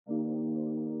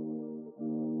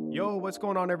Yo, what's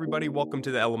going on, everybody? Welcome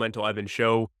to the Elemental Evan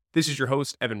Show. This is your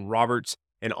host, Evan Roberts.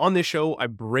 And on this show, I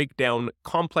break down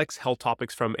complex health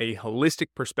topics from a holistic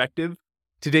perspective.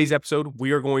 Today's episode,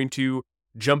 we are going to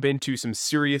jump into some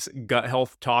serious gut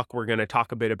health talk. We're going to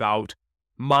talk a bit about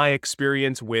my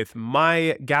experience with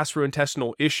my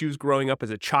gastrointestinal issues growing up as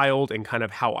a child and kind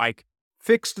of how I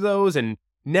fixed those and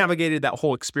navigated that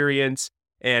whole experience.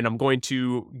 And I'm going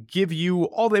to give you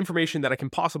all the information that I can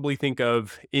possibly think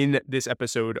of in this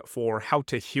episode for how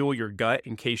to heal your gut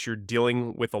in case you're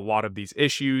dealing with a lot of these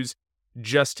issues.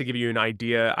 Just to give you an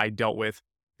idea, I dealt with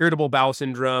irritable bowel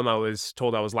syndrome. I was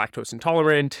told I was lactose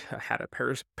intolerant. I had a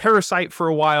parasite for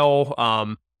a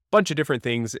while. Bunch of different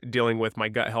things dealing with my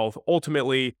gut health.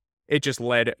 Ultimately, it just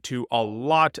led to a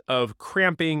lot of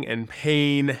cramping and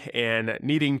pain and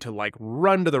needing to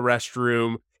run to the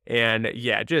restroom. And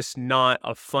yeah, just not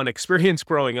a fun experience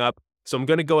growing up. So I'm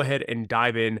going to go ahead and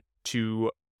dive in to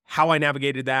how I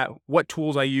navigated that, what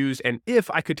tools I used, and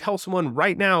if I could tell someone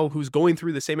right now who's going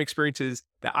through the same experiences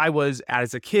that I was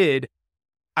as a kid,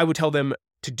 I would tell them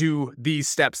to do these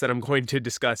steps that I'm going to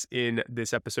discuss in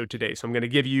this episode today. So I'm going to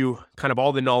give you kind of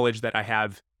all the knowledge that I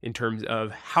have in terms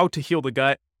of how to heal the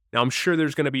gut. Now, I'm sure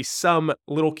there's going to be some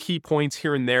little key points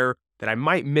here and there that I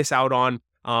might miss out on.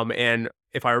 And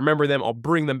if I remember them, I'll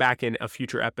bring them back in a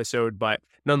future episode. But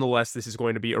nonetheless, this is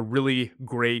going to be a really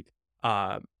great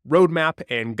roadmap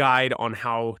and guide on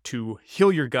how to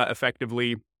heal your gut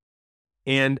effectively.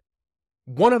 And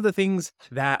one of the things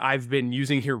that I've been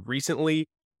using here recently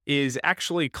is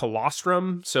actually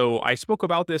colostrum. So I spoke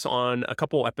about this on a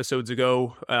couple episodes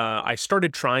ago. I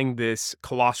started trying this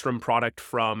colostrum product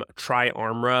from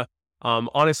TriArmra.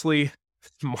 Honestly,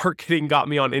 marketing got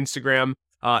me on Instagram.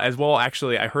 As well,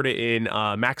 actually, I heard it in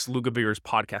Max Lugavere's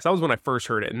podcast. That was when I first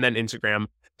heard it, and then Instagram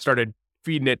started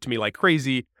feeding it to me like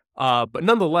crazy. But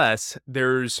nonetheless,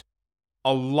 there's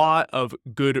a lot of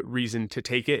good reason to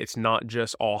take it. It's not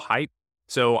just all hype.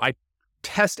 So I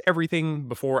test everything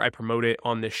before I promote it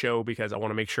on this show because I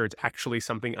want to make sure it's actually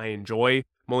something I enjoy.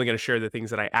 I'm only going to share the things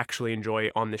that I actually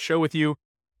enjoy on the show with you.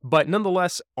 But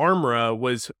nonetheless, Armra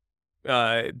was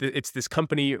it's this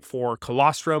company for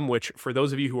colostrum, which for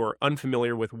those of you who are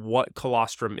unfamiliar with what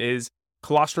colostrum is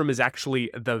actually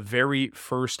the very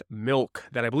first milk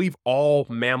that I believe all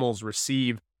mammals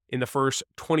receive in the first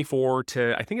 24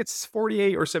 to I think it's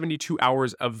 48 or 72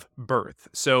 hours of birth.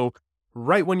 So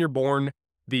right when you're born,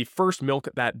 the first milk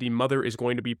that the mother is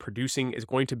going to be producing is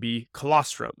going to be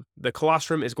colostrum. The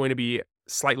colostrum is going to be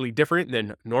slightly different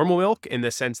than normal milk in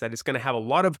the sense that it's going to have a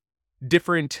lot of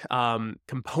different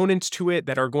components to it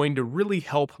that are going to really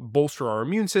help bolster our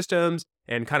immune systems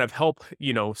and kind of help,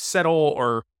 settle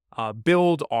or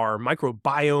build our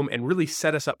microbiome and really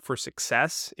set us up for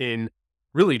success in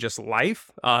really just life.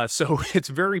 So it's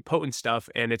very potent stuff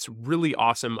and it's really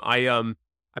awesome. I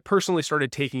personally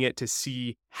started taking it to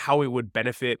see how it would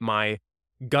benefit my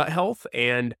gut health,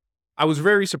 and I was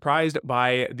very surprised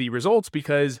by the results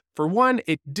because, for one,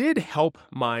 it did help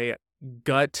my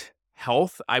gut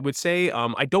health, I would say.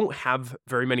 I don't have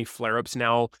very many flare-ups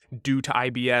now due to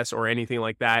IBS or anything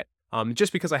like that,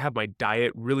 just because I have my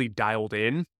diet really dialed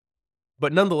in.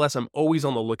 But nonetheless, I'm always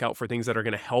on the lookout for things that are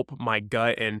going to help my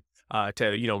gut and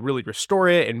to really restore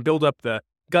it and build up the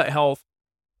gut health.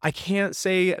 I can't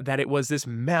say that it was this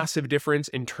massive difference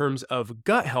in terms of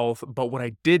gut health, but what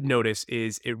I did notice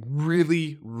is it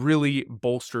really, really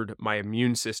bolstered my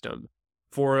immune system.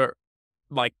 For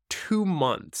 2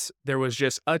 months, there was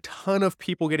just a ton of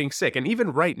people getting sick. And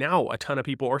even right now, a ton of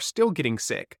people are still getting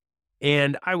sick.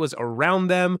 And I was around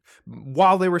them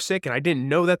while they were sick, and I didn't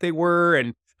know that they were.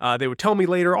 And they would tell me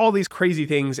later all these crazy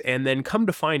things, and then come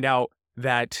to find out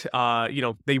that,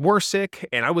 they were sick,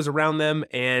 and I was around them,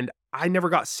 and I never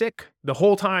got sick the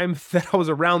whole time that I was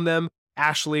around them.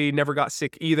 Ashley never got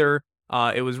sick either.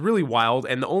 It was really wild.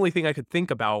 And the only thing I could think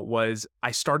about was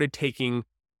I started taking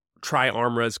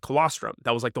TriArmra's colostrum.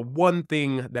 That was the one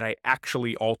thing that I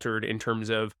actually altered in terms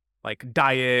of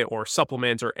diet or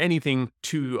supplements or anything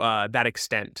to that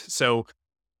extent. So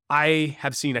I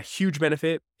have seen a huge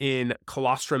benefit in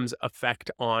colostrum's effect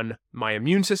on my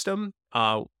immune system.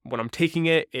 When I'm taking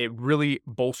it, it really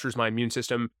bolsters my immune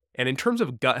system. And in terms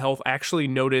of gut health, I actually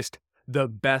noticed the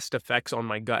best effects on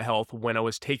my gut health when I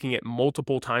was taking it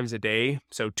multiple times a day.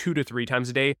 So 2 to 3 times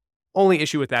a day. Only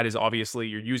issue with that is obviously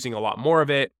you're using a lot more of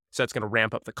it. So that's going to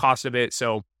ramp up the cost of it.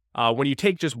 So when you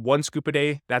take just 1 scoop a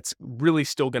day, that's really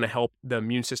still going to help the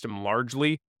immune system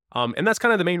largely. And that's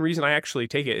kind of the main reason I actually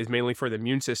take it, is mainly for the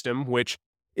immune system, which,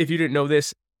 if you didn't know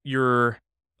this, you're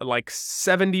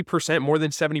 70%, more than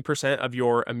 70% of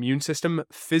your immune system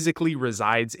physically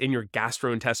resides in your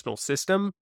gastrointestinal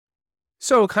system.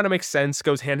 So it kind of makes sense,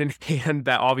 goes hand in hand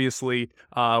that obviously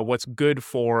what's good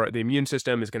for the immune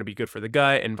system is going to be good for the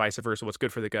gut, and vice versa. What's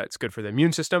good for the gut is good for the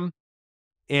immune system.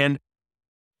 And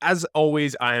as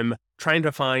always, I'm trying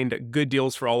to find good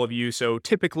deals for all of you. So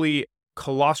typically,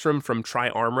 colostrum from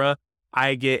Triarmra,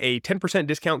 I get a 10%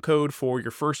 discount code for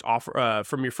your first offer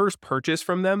from your first purchase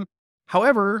from them.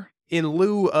 However, in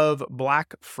lieu of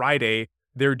Black Friday,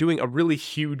 they're doing a really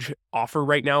huge offer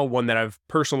right now, one that I've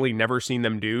personally never seen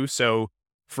them do. So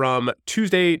from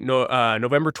Tuesday,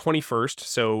 November 21st,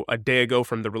 so a day ago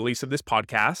from the release of this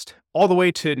podcast, all the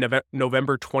way to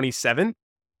November 27th,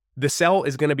 the sale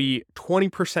is going to be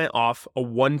 20% off a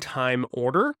one-time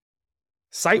order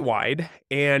site-wide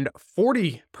and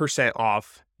 40%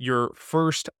 off your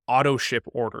first auto ship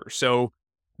order. So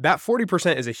that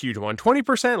 40% is a huge one.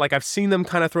 20%, like I've seen them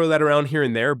kind of throw that around here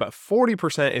and there, but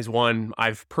 40% is one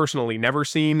I've personally never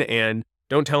seen. And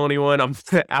don't tell anyone. I'm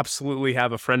going to absolutely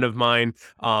have a friend of mine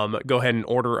go ahead and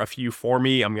order a few for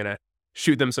me. I'm going to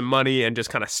shoot them some money and just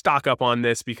kind of stock up on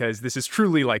this because this is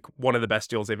truly like one of the best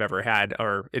deals they've ever had,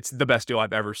 or it's the best deal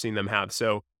I've ever seen them have.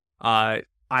 So I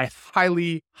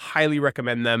highly, highly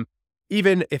recommend them,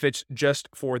 even if it's just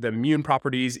for the immune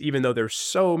properties, even though there's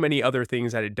so many other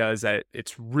things that it does that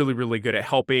it's really, really good at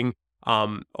helping.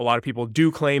 A lot of people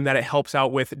do claim that it helps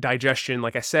out with digestion.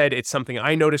 Like I said, it's something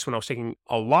I noticed when I was taking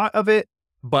a lot of it,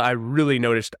 but I really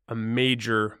noticed a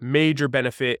major, major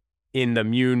benefit in the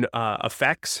immune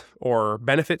effects or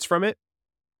benefits from it.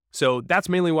 So that's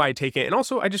mainly why I take it. And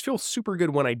also, I just feel super good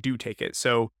when I do take it.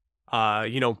 So,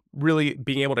 really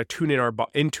being able to tune in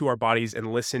into our bodies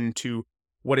and listen to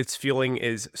what it's feeling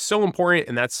is so important.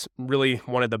 And that's really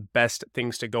one of the best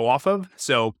things to go off of.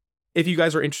 So if you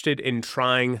guys are interested in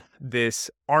trying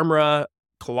this Armra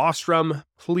colostrum,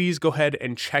 please go ahead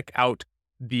and check out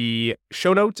the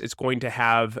show notes. It's going to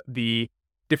have the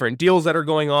different deals that are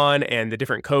going on and the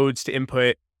different codes to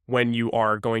input when you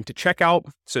are going to check out.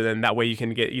 So then that way you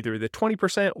can get either the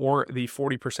 20% or the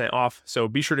 40% off. So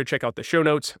be sure to check out the show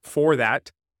notes for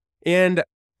that. And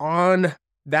on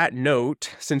that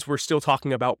note, since we're still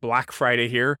talking about Black Friday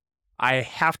here, I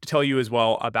have to tell you as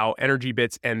well about Energy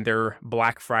Bits and their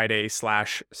Black Friday /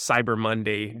 Cyber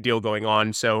Monday deal going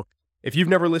on. So if you've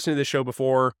never listened to this show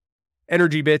before,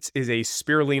 Energy Bits is a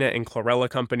spirulina and chlorella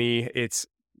company. It's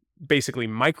basically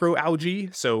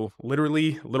microalgae, so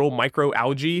literally little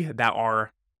microalgae that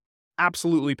are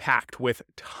absolutely packed with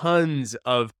tons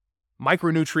of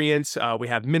micronutrients. We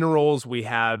have minerals, we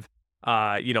have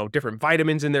different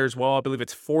vitamins in there as well. I believe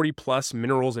it's 40 plus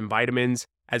minerals and vitamins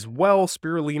as well.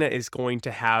 Spirulina is going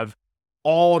to have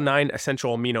all 9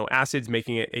 essential amino acids,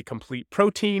 making it a complete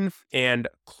protein. And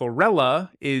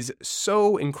chlorella is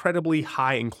so incredibly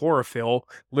high in chlorophyll.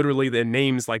 Literally, the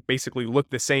names like basically look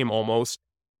the same almost.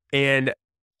 And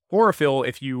chlorophyll,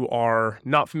 if you are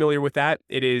not familiar with that,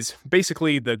 it is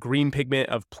basically the green pigment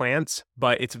of plants,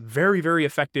 but it's very, very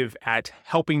effective at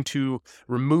helping to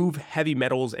remove heavy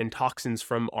metals and toxins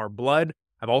from our blood.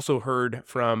 I've also heard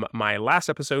from my last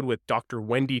episode with Dr.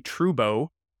 Wendy Trubo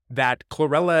that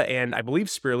chlorella and I believe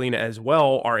spirulina as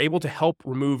well are able to help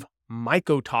remove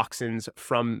mycotoxins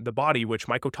from the body, which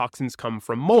mycotoxins come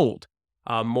from mold.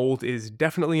 Mold is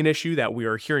definitely an issue that we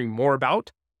are hearing more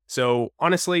about. So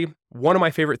honestly, one of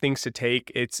my favorite things to take.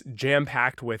 It's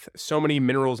jam-packed with so many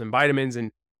minerals and vitamins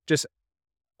and just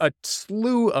a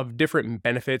slew of different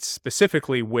benefits,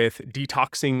 specifically with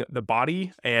detoxing the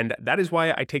body. And that is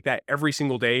why I take that every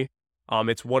single day.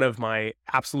 It's one of my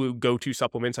absolute go-to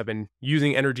supplements. I've been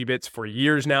using Energy Bits for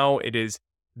years now. It is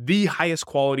the highest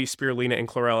quality spirulina and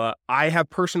chlorella I have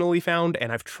personally found,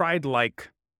 and I've tried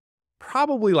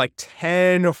probably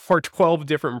 10 or 12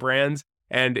 different brands.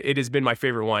 And it has been my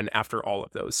favorite one after all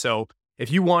of those. So if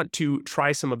you want to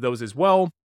try some of those as well,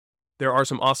 there are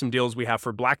some awesome deals we have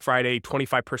for Black Friday,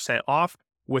 25% off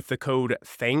with the code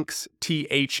THANKS,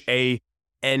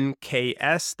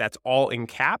 THANKS. That's all in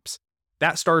caps.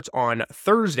 That starts on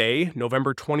Thursday,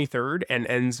 November 23rd, and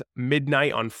ends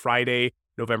midnight on Friday,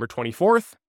 November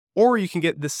 24th. Or you can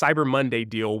get the Cyber Monday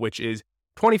deal, which is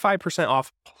 25%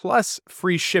 off plus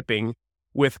free shipping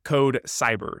with code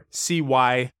CYBER,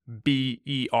 CYBER,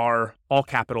 all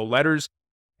capital letters.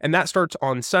 And that starts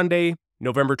on Sunday,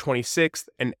 November 26th,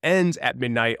 and ends at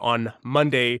midnight on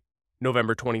Monday,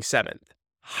 November 27th.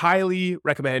 Highly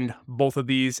recommend both of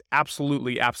these.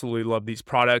 Absolutely, absolutely love these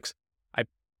products. I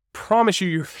promise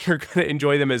you're going to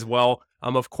enjoy them as well.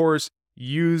 Of course,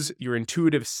 use your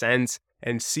intuitive sense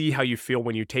and see how you feel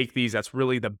when you take these. That's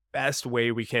really the best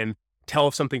way we can tell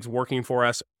if something's working for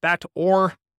us. That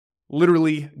or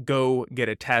literally go get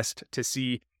a test to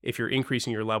see if you're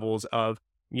increasing your levels of,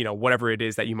 whatever it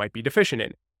is that you might be deficient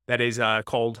in. that is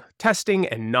called testing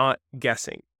and not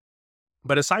guessing.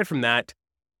 But aside from that,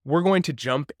 we're going to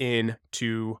jump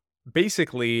into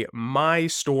basically my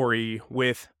story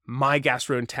with my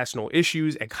gastrointestinal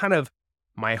issues and kind of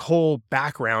my whole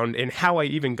background and how I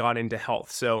even got into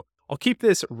health. So I'll keep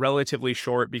this relatively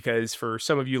short because for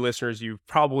some of you listeners, you've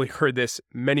probably heard this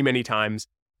many, many times.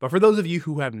 But for those of you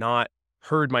who have not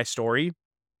heard my story,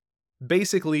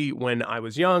 basically when I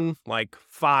was young, like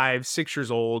 5, 6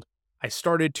 years old, I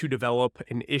started to develop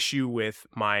an issue with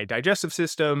my digestive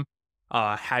system.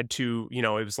 Had to, it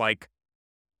was like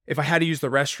if I had to use the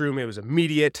restroom, it was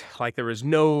immediate. Like there was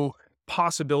no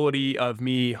possibility of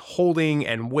me holding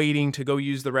and waiting to go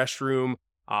use the restroom.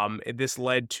 This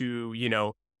led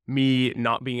to, me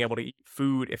not being able to eat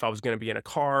food if I was going to be in a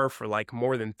car for like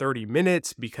more than 30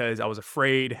 minutes because I was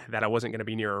afraid that I wasn't going to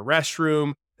be near a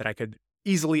restroom that I could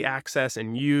easily access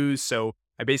and use. So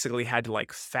I basically had to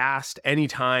like fast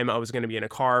anytime I was going to be in a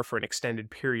car for an extended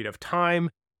period of time.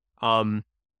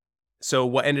 So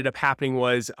what ended up happening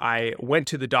was I went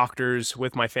to the doctors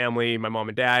with my family, my mom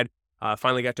and dad,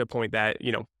 finally got to a point that,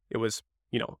 it was,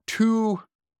 too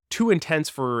intense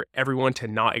for everyone to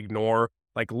not ignore,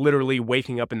 like literally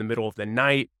waking up in the middle of the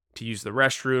night to use the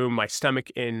restroom, my stomach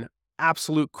in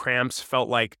absolute cramps, felt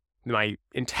like my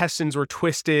intestines were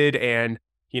twisted and,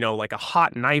 like a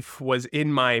hot knife was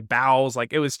in my bowels.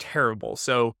 Like it was terrible.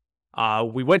 So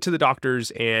we went to the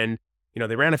doctors and,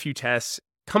 they ran a few tests.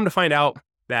 Come to find out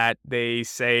that they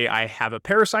say I have a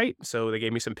parasite. So they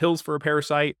gave me some pills for a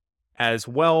parasite. As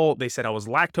well, they said I was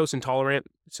lactose intolerant,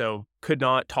 so could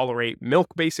not tolerate milk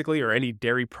basically or any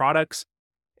dairy products.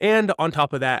 And on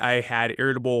top of that, I had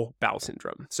irritable bowel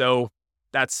syndrome. So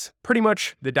that's pretty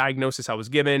much the diagnosis I was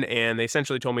given. And they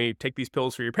essentially told me, take these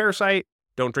pills for your parasite,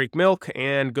 don't drink milk,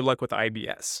 and good luck with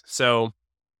IBS. So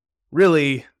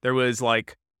really, there was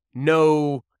like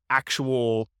no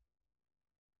actual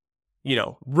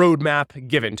roadmap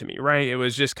given to me, right? It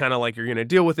was just kind of like, you're going to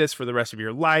deal with this for the rest of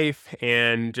your life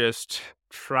and just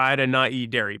try to not eat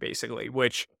dairy, basically,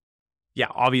 which, yeah,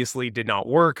 obviously did not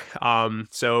work.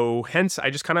 So hence,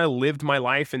 I just kind of lived my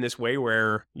life in this way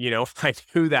where, I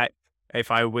knew that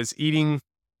if I was eating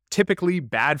typically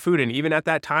bad food, and even at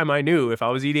that time, I knew if I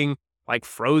was eating like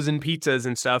frozen pizzas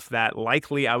and stuff, that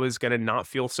likely I was going to not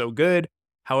feel so good.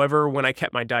 However, when I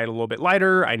kept my diet a little bit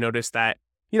lighter, I noticed that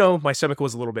my stomach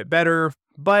was a little bit better,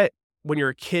 but when you're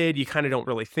a kid, you kind of don't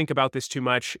really think about this too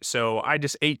much. So I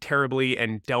just ate terribly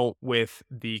and dealt with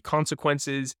the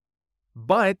consequences.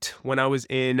 But when I was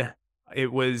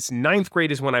it was ninth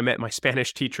grade is when I met my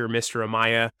Spanish teacher, Mr.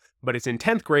 Amaya, but it's in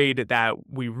 10th grade that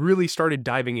we really started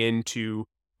diving into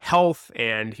health,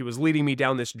 and he was leading me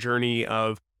down this journey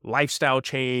of lifestyle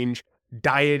change,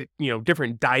 diet,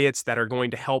 different diets that are going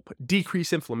to help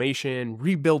decrease inflammation,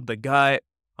 rebuild the gut.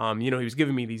 He was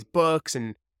giving me these books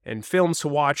and films to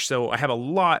watch. So I have a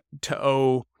lot to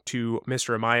owe to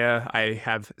Mr. Amaya. I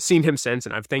have seen him since,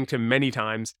 and I've thanked him many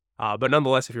times. But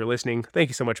nonetheless, if you're listening,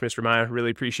 thank you so much, Mr. Amaya. Really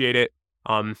appreciate it.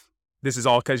 This is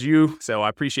all because you, so I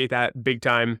appreciate that big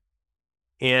time.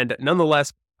 And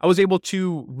nonetheless, I was able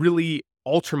to really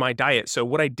alter my diet. So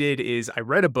what I did is I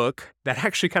read a book that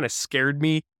actually kind of scared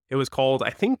me. It was called,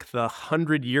 I think, The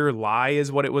 100-Year Lie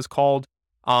is what it was called.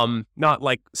 Not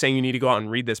like saying you need to go out and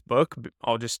read this book, but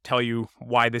I'll just tell you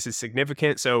why this is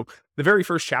significant. So the very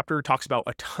first chapter talks about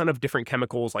a ton of different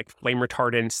chemicals like flame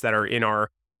retardants that are in our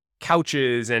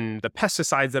couches and the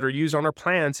pesticides that are used on our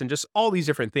plants and just all these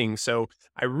different things. So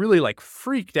I really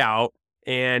freaked out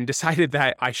and decided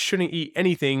that I shouldn't eat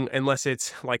anything unless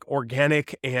it's like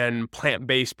organic and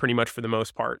plant-based pretty much for the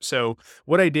most part. So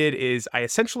what I did is I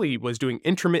essentially was doing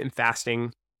intermittent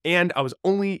fasting, and I was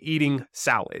only eating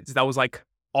salads. That was like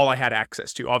all I had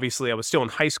access to. Obviously, I was still in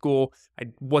high school. I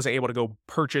wasn't able to go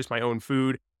purchase my own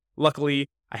food. Luckily,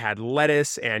 I had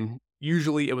lettuce, and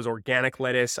usually it was organic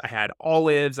lettuce. I had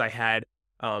olives. I had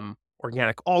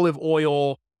organic olive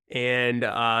oil. And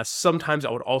sometimes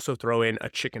I would also throw in a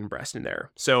chicken breast in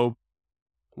there. So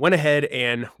went ahead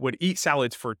and would eat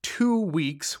salads for 2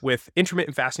 weeks with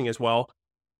intermittent fasting as well.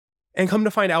 And come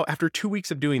to find out, after 2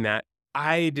 weeks of doing that,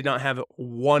 I did not have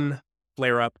one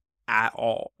flare up at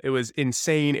all. It was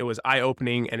insane. It was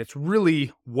eye-opening, and it's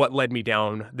really what led me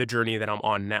down the journey that I'm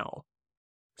on now.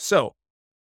 So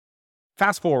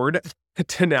fast forward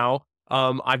to now,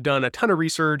 I've done a ton of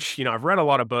research. I've read a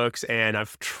lot of books and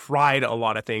I've tried a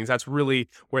lot of things. That's really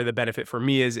where the benefit for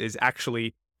me is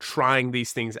actually trying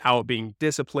these things out, being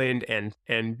disciplined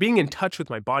and being in touch with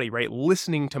my body, right?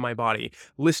 Listening to my body,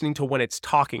 listening to when it's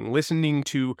talking, listening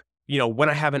to, when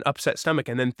I have an upset stomach,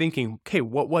 and then thinking, okay,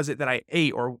 what was it that I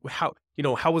ate? Or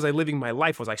how was I living my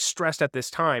life? Was I stressed at this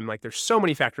time? Like there's so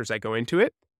many factors that go into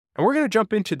it. And we're going to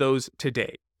jump into those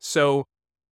today. So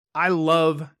I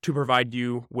love to provide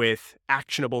you with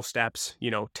actionable steps,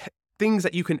 things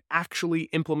that you can actually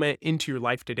implement into your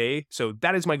life today. So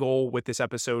that is my goal with this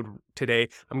episode today.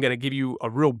 I'm going to give you a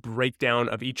real breakdown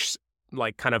of each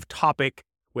kind of topic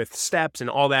with steps and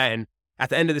all that. And at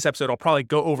the end of this episode, I'll probably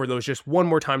go over those just one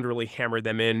more time to really hammer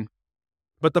them in.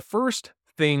 But the first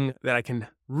thing that I can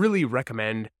really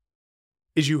recommend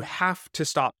is you have to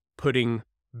stop putting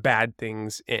bad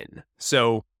things in.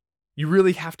 So you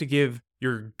really have to give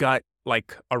your gut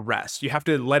like a rest. You have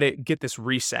to let it get this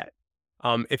reset.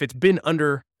 If it's been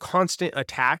under constant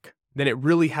attack, then it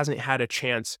really hasn't had a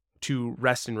chance to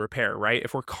rest and repair, right?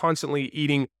 If we're constantly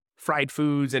eating fried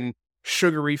foods and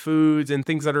sugary foods and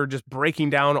things that are just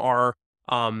breaking down our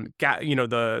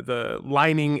the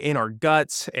lining in our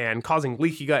guts and causing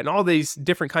leaky gut and all these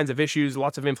different kinds of issues,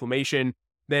 lots of inflammation,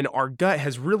 then our gut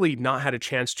has really not had a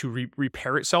chance to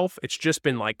repair itself. It's just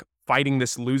been like fighting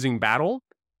this losing battle.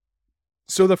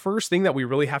 So the first thing that we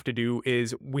really have to do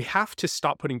is we have to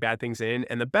stop putting bad things in.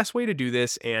 And the best way to do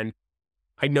this, and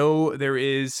I know there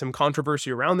is some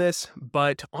controversy around this,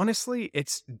 but honestly,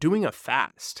 it's doing a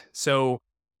fast. So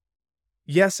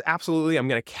yes, absolutely. I'm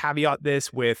going to caveat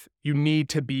this with you need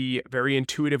to be very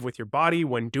intuitive with your body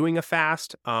when doing a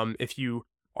fast. If you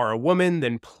are a woman,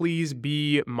 then please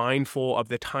be mindful of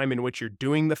the time in which you're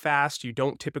doing the fast. You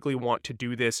don't typically want to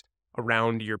do this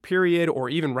around your period or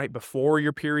even right before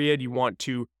your period. You want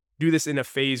to do this in a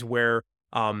phase where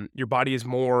your body is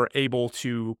more able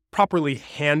to properly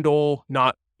handle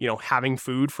not, having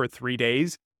food for 3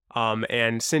 days.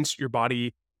 And since your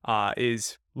body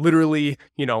is literally,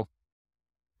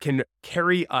 can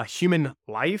carry a human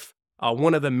life,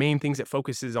 one of the main things it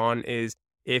focuses on is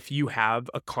if you have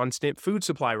a constant food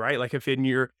supply, right? Like if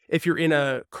you're in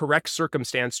a correct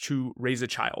circumstance to raise a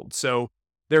child. So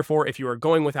therefore, if you are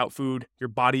going without food, your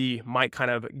body might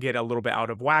kind of get a little bit out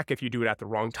of whack if you do it at the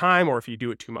wrong time or if you do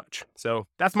it too much. So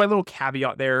that's my little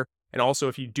caveat there. And also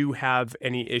if you do have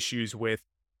any issues with,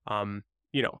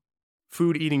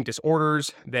 food eating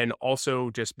disorders, then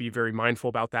also just be very mindful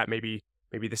about that. Maybe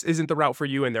this isn't the route for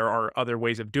you and there are other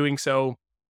ways of doing so.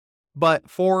 But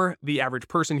for the average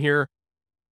person here,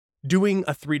 doing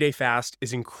a 3-day fast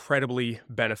is incredibly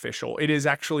beneficial. It is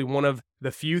actually one of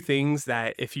the few things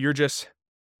that if you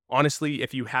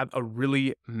have a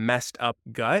really messed up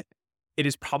gut, it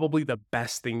is probably the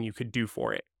best thing you could do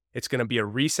for it. It's going to be a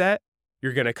reset.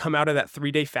 You're going to come out of that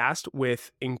 3-day fast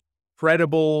with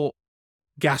incredible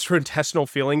gastrointestinal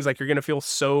feelings. Like you're going to feel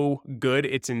so good.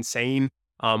 It's insane.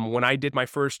 When I did my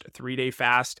first 3-day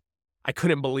fast, I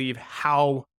couldn't believe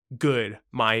how good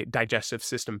my digestive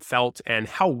system felt and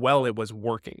how well it was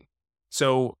working.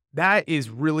 So that is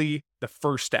really the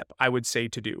first step I would say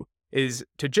to do, is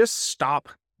to just stop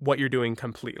what you're doing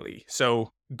completely.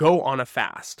 So go on a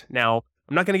fast. Now,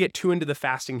 I'm not going to get too into the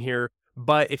fasting here,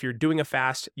 but if you're doing a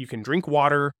fast, you can drink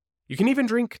water. You can even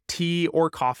drink tea or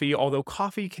coffee, although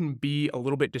coffee can be a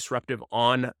little bit disruptive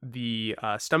on the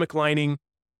stomach lining.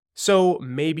 So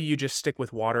maybe you just stick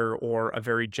with water or a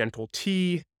very gentle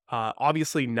tea.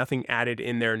 Obviously, nothing added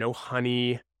in there, no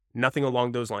honey, nothing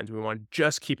along those lines. We want to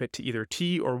just keep it to either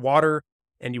tea or water,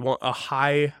 and you want a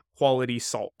high quality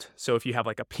salt. So if you have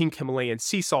like a pink Himalayan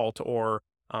sea salt or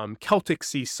Celtic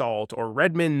sea salt or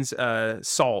Redmond's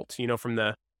salt, from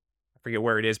I forget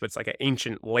where it is, but it's like an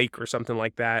ancient lake or something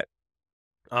like that.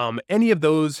 Any of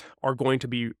those are going to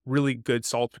be really good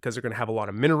salts because they're going to have a lot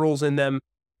of minerals in them,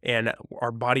 and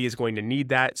our body is going to need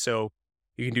that. So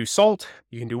you can do salt,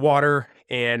 you can do water,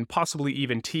 and possibly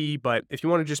even tea. But if you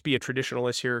want to just be a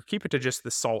traditionalist here, keep it to just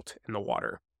the salt and the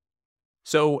water.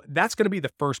 So that's going to be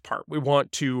the first part. We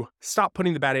want to stop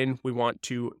putting the bad in. We want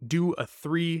to do a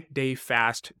 3-day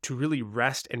fast to really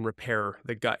rest and repair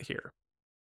the gut here.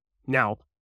 Now,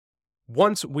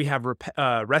 once we have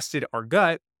rested our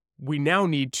gut, we now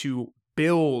need to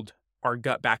build our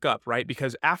gut back up, right?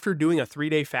 Because after doing a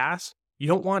 3-day fast, you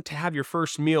don't want to have your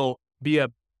first meal be a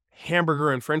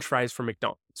hamburger and french fries from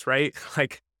McDonald's, right?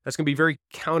 Like that's going to be very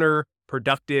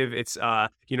counterproductive. It's,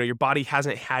 your body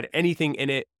hasn't had anything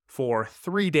in it for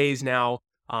 3 days now.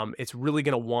 It's really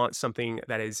going to want something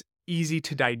that is easy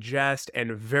to digest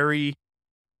and very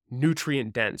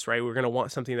nutrient dense, right? We're going to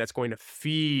want something that's going to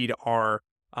feed our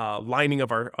lining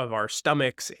of our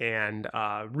stomachs and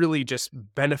really just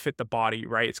benefit the body,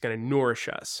 right? It's going to nourish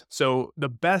us. So the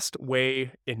best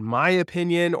way, in my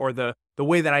opinion, or the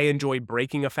way that I enjoy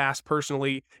breaking a fast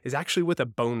personally, is actually with a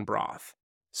bone broth.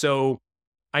 So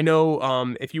I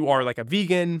know if you are like a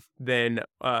vegan, then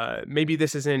maybe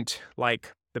this isn't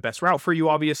like the best route for you,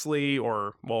 obviously,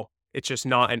 or well, it's just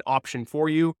not an option for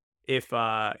you if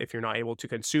you're not able to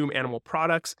consume animal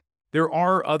products. There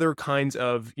are other kinds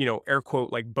of, air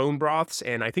quote, like bone broths,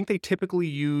 and I think they typically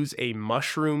use a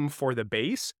mushroom for the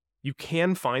base. You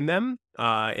can find them.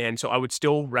 And so I would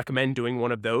still recommend doing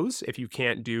one of those if you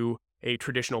can't do a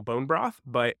traditional bone broth.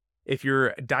 But if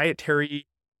your dietary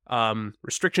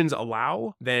restrictions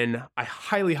allow, then I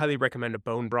highly, highly recommend a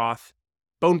bone broth.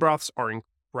 Bone broths are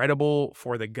incredible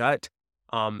for the gut.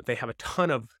 They have a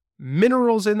ton of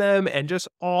minerals in them and just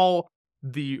all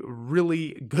the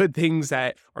really good things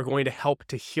that are going to help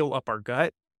to heal up our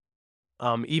gut.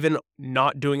 Even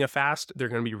not doing a fast, they're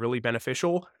going to be really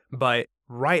beneficial. But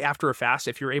right after a fast,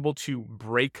 if you're able to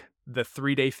break the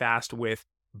 3-day fast with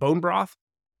bone broth,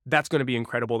 that's going to be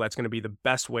incredible. That's going to be the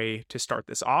best way to start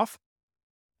this off.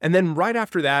 And then right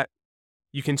after that,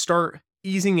 you can start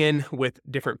easing in with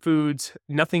different foods,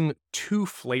 nothing too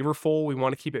flavorful. We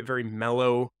want to keep it very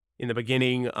mellow in the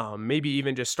beginning, maybe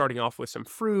even just starting off with some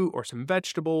fruit or some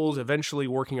vegetables, eventually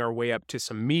working our way up to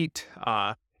some meat.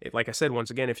 Like I said,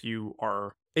 once again, if you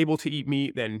are able to eat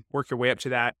meat, then work your way up to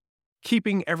that.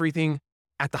 Keeping everything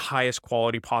at the highest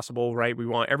quality possible, right? We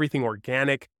want everything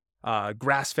organic,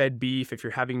 grass-fed beef if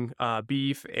you're having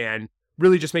beef, and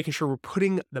really just making sure we're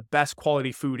putting the best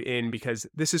quality food in, because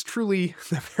this is truly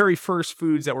the very first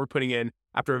foods that we're putting in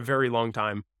after a very long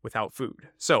time without food.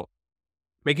 So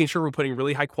making sure we're putting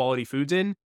really high quality foods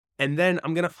in. And then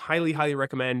I'm going to highly, highly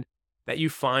recommend that you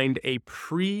find a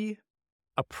pre,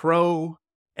 a pro,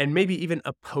 and maybe even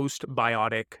a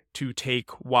postbiotic to take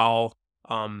while,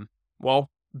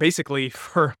 basically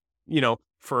for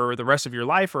the rest of your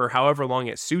life or however long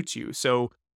it suits you.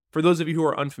 So for those of you who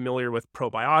are unfamiliar with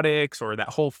probiotics or that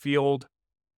whole field,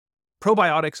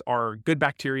 probiotics are good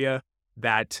bacteria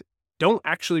that don't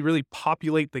actually really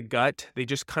populate the gut. They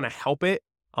just kind of help it,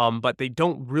 but they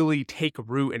don't really take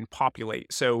root and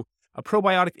populate. So a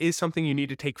probiotic is something you need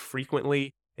to take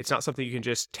frequently. It's not something you can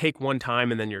just take one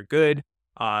time and then you're good.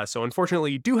 So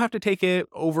unfortunately, you do have to take it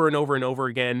over and over and over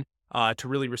again to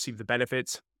really receive the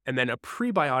benefits. And then a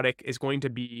prebiotic is going to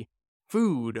be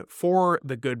food for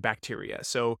the good bacteria.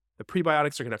 So the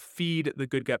prebiotics are going to feed the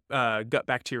good gut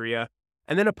bacteria.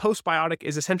 And then a postbiotic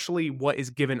is essentially what is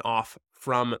given off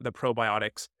from the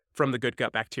probiotics from the good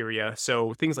gut bacteria.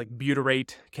 So things like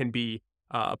butyrate can be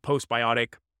a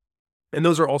postbiotic. And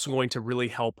those are also going to really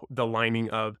help the lining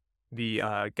of the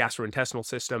gastrointestinal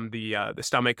system, the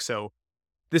stomach. So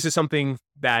this is something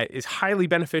that is highly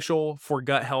beneficial for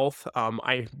gut health.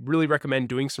 I really recommend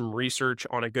doing some research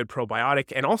on a good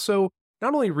probiotic, and also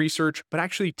not only research, but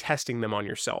actually testing them on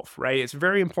yourself, right? It's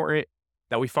very important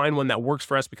that we find one that works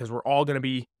for us, because we're all going to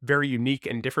be very unique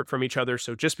and different from each other.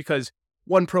 So just because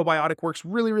one probiotic works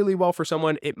really, really well for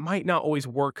someone, it might not always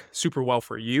work super well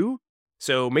for you.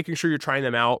 So making sure you're trying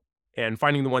them out and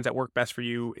finding the ones that work best for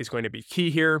you is going to be key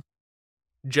here.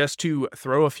 Just to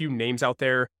throw a few names out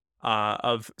there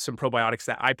of some probiotics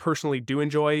that I personally do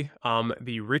enjoy,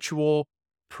 the Ritual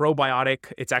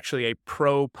probiotic. It's actually a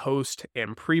pro, post,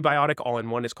 and prebiotic all in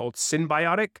one. It's called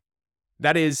Synbiotic.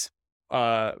 That is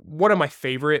one of my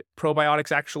favorite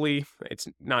probiotics, actually. It's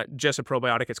not just a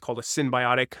probiotic, it's called a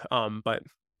synbiotic. But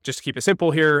just to keep it simple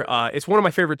here, it's one of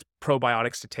my favorite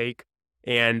probiotics to take.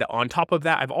 And on top of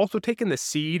that, I've also taken the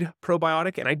Seed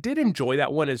probiotic, and I did enjoy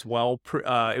that one as well.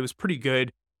 It was pretty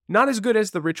good. Not as good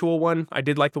as the Ritual one. I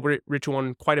did like the Ritual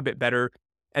one quite a bit better.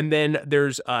 And then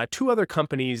there's 2 other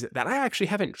companies that I actually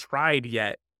haven't tried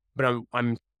yet, but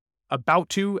I'm about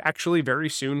to actually very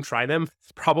soon try them.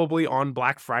 Probably on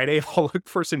Black Friday, I'll look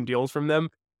for some deals from them.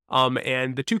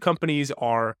 And the 2 companies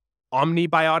are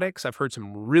Omnibiotics. I've heard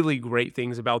some really great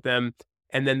things about them.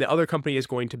 And then the other company is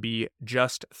going to be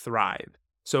Just Thrive.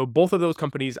 So both of those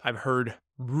companies, I've heard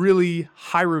really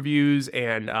high reviews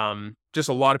and just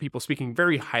a lot of people speaking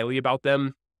very highly about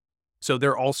them. So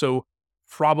they're also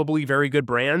probably very good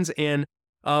brands. And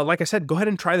like I said, go ahead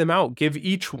and try them out. Give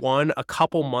each one a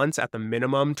couple months at the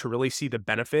minimum to really see the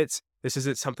benefits. This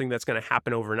isn't something that's going to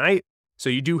happen overnight. So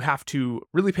you do have to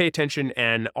really pay attention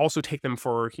and also take them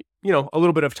for, a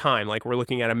little bit of time. Like we're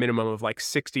looking at a minimum of like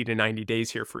 60 to 90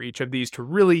 days here for each of these to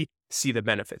really see the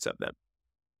benefits of them.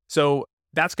 So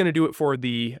that's going to do it for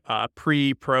the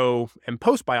pre, pro, and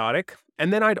postbiotic.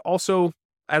 And then I'd also,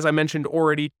 as I mentioned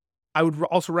already, I would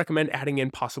also recommend adding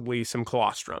in possibly some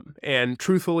colostrum. And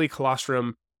truthfully,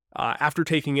 colostrum, after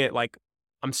taking it,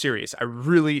 I'm serious, I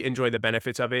really enjoy the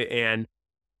benefits of it. And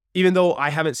even though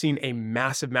I haven't seen a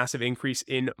massive, massive increase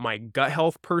in my gut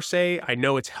health per se, I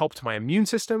know it's helped my immune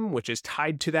system, which is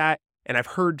tied to that. And I've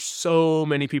heard so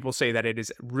many people say that it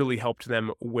has really helped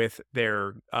them with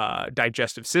their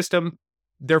digestive system.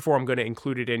 Therefore, I'm going to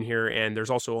include it in here. And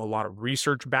there's also a lot of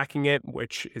research backing it,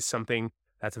 which is something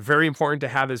that's very important to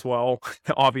have as well.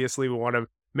 Obviously, we want to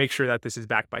make sure that this is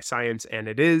backed by science, and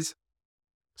it is.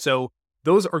 So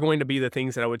those are going to be the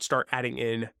things that I would start adding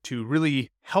in to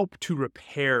really help to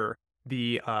repair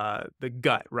the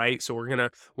gut, right? So we're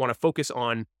gonna want to focus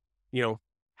on, you know,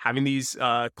 having these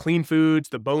clean foods,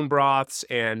 the bone broths,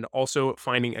 and also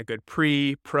finding a good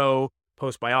pro,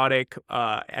 postbiotic,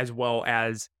 as well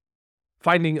as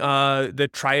finding the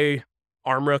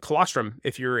Tri-Armra colostrum.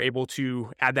 If you're able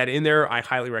to add that in there, I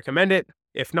highly recommend it.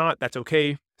 If not, that's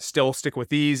okay. Still stick with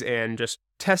these and just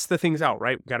test the things out,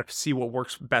 right? We got to see what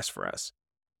works best for us.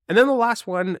 And then the last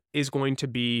one is going to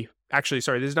be, actually,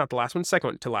 sorry, this is not the last one,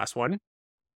 second to last one,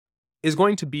 is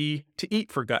going to be to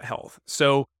eat for gut health.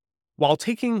 So while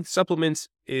taking supplements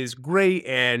is great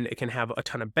and it can have a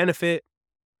ton of benefit,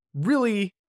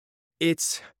 really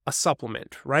it's a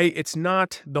supplement, right? It's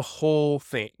not the whole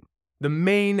thing. The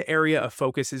main area of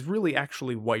focus is really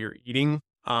actually what you're eating.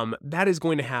 That is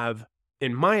going to have,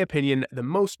 in my opinion, the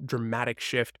most dramatic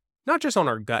shift, not just on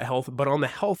our gut health, but on the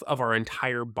health of our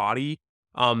entire body.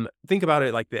 Think about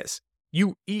it like this.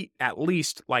 You eat at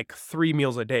least like 3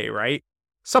 meals a day, right?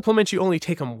 Supplements, you only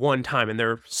take them one time and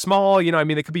they're small, I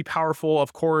mean, they could be powerful,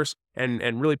 of course,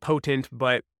 and really potent,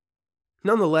 but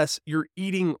nonetheless, you're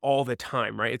eating all the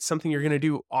time, right? It's something you're going to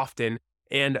do often.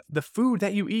 And the food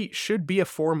that you eat should be a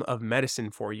form of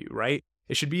medicine for you, right?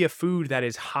 It should be a food that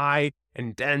is high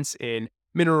and dense in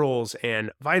minerals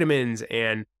and vitamins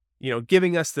and,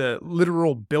 giving us the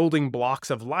literal building blocks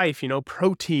of life,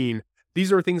 protein.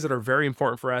 These are things that are very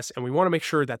important for us. And we want to make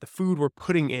sure that the food we're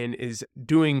putting in is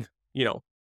doing,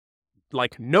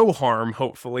 like no harm,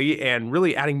 hopefully, and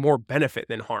really adding more benefit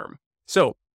than harm.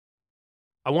 So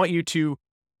I want you to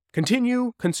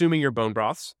continue consuming your bone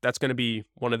broths. That's going to be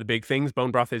one of the big things. Bone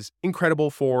broth is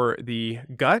incredible for the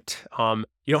gut. You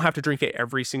don't have to drink it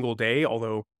every single day,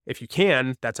 although if you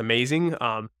can, that's amazing.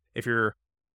 If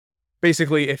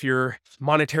your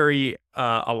monetary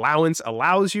allowance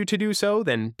allows you to do so,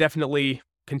 then definitely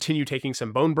continue taking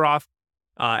some bone broth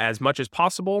as much as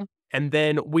possible. And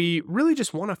then we really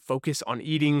just want to focus on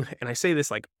eating. And I say this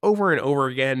like over and over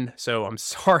again. So I'm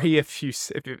sorry if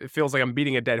it feels like I'm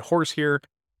beating a dead horse here,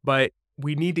 but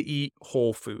we need to eat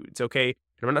whole foods. Okay.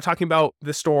 And I'm not talking about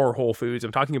the store whole foods.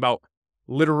 I'm talking about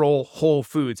literal whole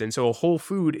foods. And so a whole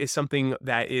food is something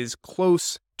that is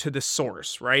close to the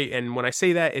source, right? And when I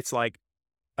say that, it's like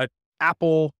an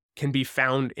apple can be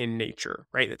found in nature,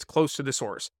 right? It's close to the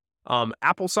source.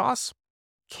 Applesauce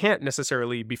can't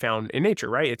necessarily be found in nature,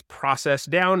 right? It's processed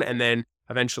down and then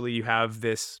eventually you have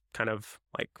this kind of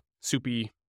like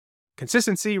soupy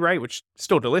consistency, right? Which is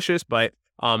still delicious, but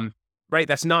right,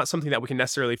 that's not something that we can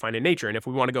necessarily find in nature. And if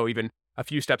we want to go even a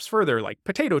few steps further, like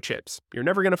potato chips, you're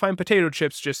never going to find potato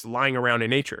chips just lying around in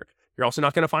nature. You're also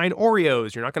not going to find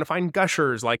Oreos. You're not going to find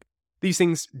Gushers. Like these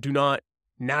things do not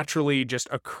naturally just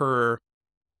occur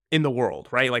in the world,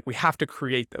 right? Like we have to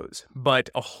create those. But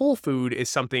a whole food is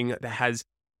something that has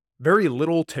very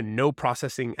little to no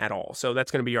processing at all. So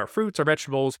that's going to be our fruits, our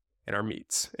vegetables, and our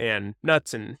meats and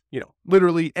nuts and,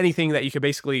 literally anything that you could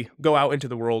basically go out into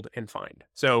the world and find.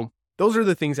 So those are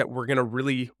the things that we're going to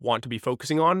really want to be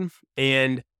focusing on.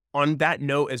 And on that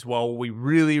note as well, we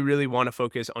really, really want to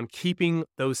focus on keeping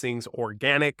those things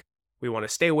organic. We want to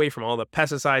stay away from all the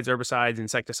pesticides, herbicides,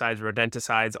 insecticides,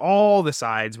 rodenticides, all the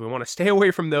sides. We want to stay away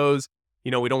from those. We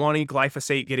don't want any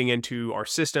glyphosate getting into our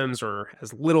systems or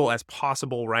as little as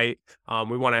possible, right?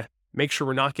 We want to make sure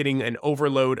we're not getting an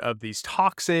overload of these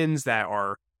toxins that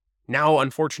are now,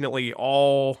 unfortunately,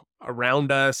 all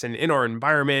around us and in our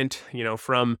environment,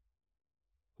 from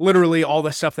literally all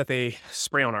the stuff that they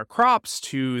spray on our crops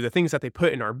to the things that they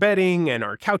put in our bedding and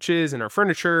our couches and our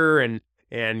furniture and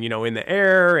in the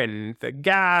air and the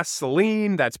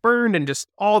gasoline that's burned and just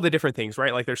all the different things,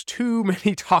 right? Like there's too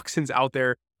many toxins out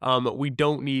there. We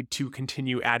don't need to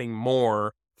continue adding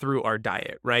more through our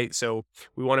diet, right? So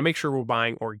we want to make sure we're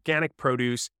buying organic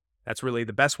produce. That's really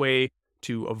the best way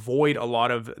to avoid a lot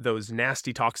of those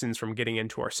nasty toxins from getting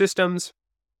into our systems.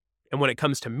 And when it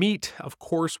comes to meat, of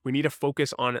course, we need to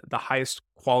focus on the highest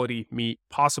quality meat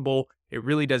possible. It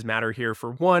really does matter here.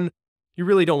 For one, you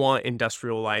really don't want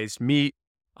industrialized meat.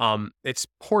 It's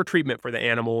poor treatment for the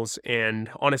animals.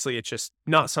 And honestly, it's just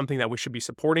not something that we should be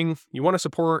supporting. You want to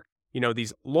support,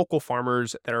 these local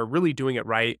farmers that are really doing it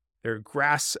right. They're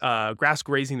grass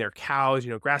grazing their cows,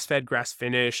 grass fed, grass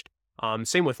finished.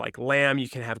 Same with like lamb. You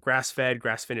can have grass fed,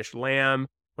 grass finished lamb.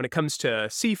 When it comes to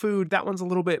seafood, that one's a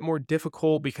little bit more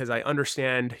difficult because I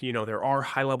understand, there are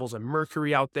high levels of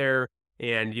mercury out there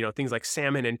and, things like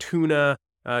salmon and tuna.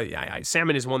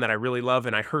 Salmon is one that I really love.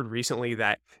 And I heard recently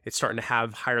that it's starting to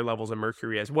have higher levels of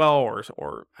mercury as well,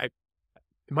 it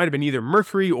might have been either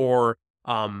mercury or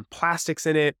plastics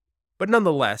in it. But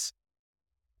nonetheless,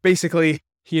 basically,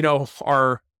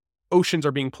 our oceans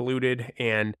are being polluted,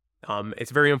 and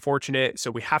it's very unfortunate. So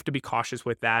we have to be cautious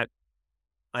with that.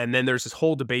 And then there's this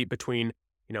whole debate between,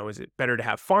 is it better to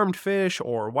have farmed fish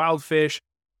or wild fish?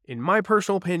 In my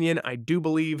personal opinion, I do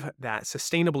believe that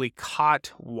sustainably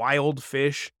caught wild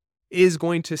fish is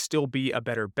going to still be a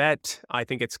better bet. I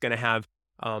think it's going to have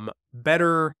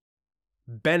better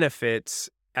benefits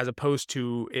as opposed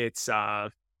to its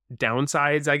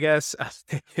downsides, I guess.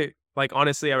 Like,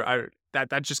 honestly,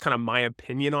 that's just kind of my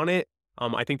opinion on it.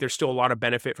 I think there's still a lot of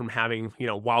benefit from having,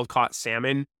 wild caught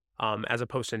salmon as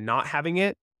opposed to not having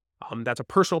it. That's a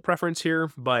personal preference here,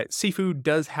 but seafood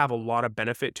does have a lot of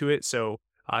benefit to it. So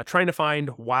trying to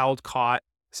find wild caught,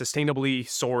 sustainably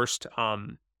sourced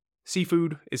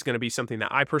seafood is going to be something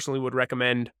that I personally would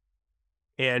recommend.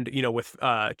 And, with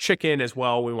chicken as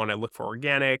well, we want to look for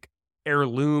organic,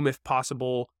 heirloom if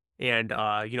possible, and,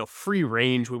 free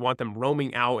range. We want them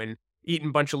roaming out and eating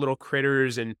a bunch of little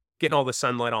critters and getting all the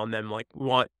sunlight on them. Like, we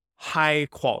want high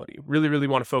quality. Really, really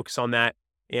want to focus on that.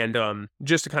 And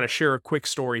just to kind of share a quick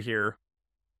story here,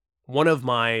 one of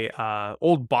my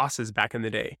old bosses back in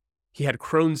the day, he had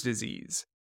Crohn's disease.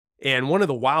 And one of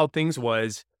the wild things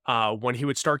was when he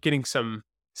would start getting some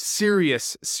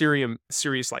serious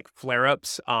like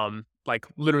flare-ups, like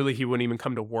literally he wouldn't even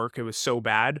come to work. It was so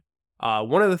bad.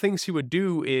 One of the things he would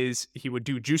do is he would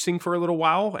do juicing for a little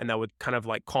while, and that would kind of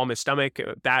like calm his stomach,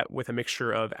 that with a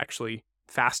mixture of actually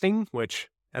fasting, which,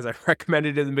 as I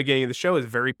recommended in the beginning of the show, is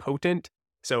very potent.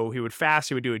 So he would fast,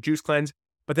 he would do a juice cleanse,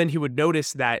 but then he would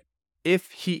notice that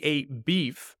if he ate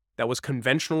beef that was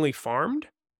conventionally farmed,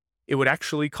 it would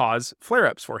actually cause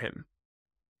flare-ups for him.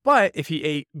 But if he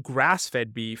ate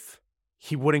grass-fed beef,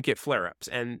 he wouldn't get flare-ups.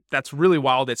 And that's really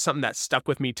wild. It's something that stuck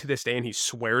with me to this day, and he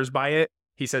swears by it.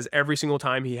 He says every single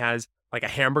time he has like a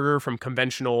hamburger from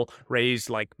conventional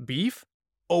raised like beef,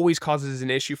 always causes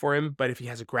an issue for him. But if he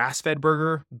has a grass-fed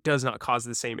burger, does not cause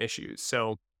the same issues.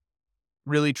 So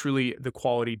really, truly, the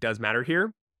quality does matter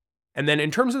here. And then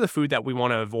in terms of the food that we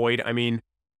want to avoid, I mean,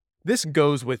 this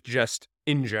goes with just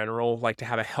in general, like to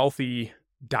have a healthy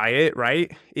diet,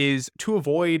 right? Is to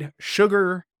avoid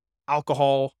sugar,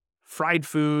 alcohol, fried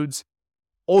foods,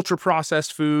 ultra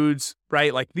processed foods,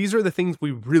 right? Like, these are the things we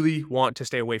really want to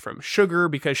stay away from. Sugar,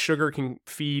 because sugar can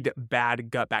feed bad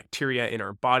gut bacteria in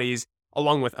our bodies,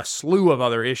 along with a slew of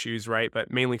other issues, right? But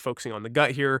mainly focusing on the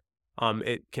gut here,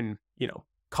 it can,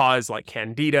 cause like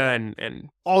candida and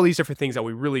all these different things that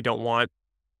we really don't want.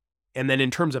 And then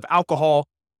in terms of alcohol,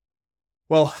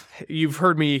 well, you've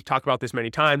heard me talk about this many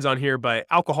times on here, but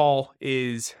alcohol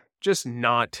is just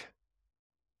not,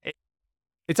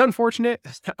 it's unfortunate.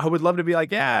 I would love to be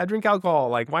like, yeah, drink alcohol,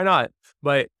 like, why not?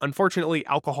 But unfortunately,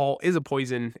 alcohol is a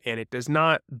poison and it does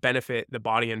not benefit the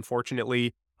body,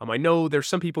 unfortunately. I know there's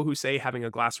some people who say having a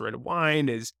glass of red wine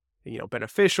is,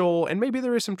 beneficial, and maybe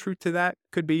there is some truth to that,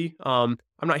 could be. I'm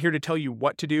not here to tell you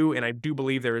what to do, and I do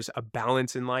believe there is a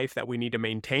balance in life that we need to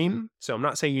maintain. So I'm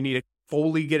not saying you need to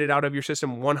fully get it out of your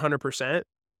system 100%,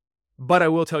 but I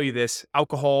will tell you this: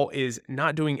 alcohol is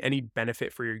not doing any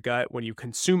benefit for your gut. When you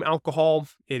consume alcohol,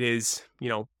 it is,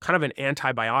 kind of an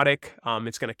antibiotic.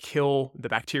 It's going to kill the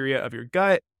bacteria of your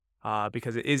gut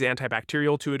because it is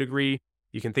antibacterial to a degree.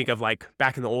 You can think of like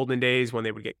back in the olden days when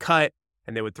they would get cut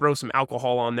and they would throw some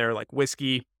alcohol on there, like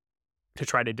whiskey, to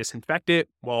try to disinfect it.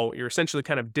 Well, you're essentially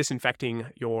kind of disinfecting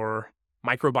your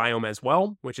microbiome as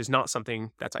well, which is not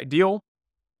something that's ideal.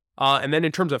 And then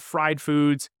in terms of fried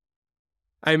foods,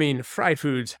 I mean, fried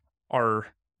foods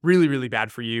are really, really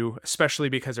bad for you, especially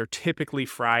because they're typically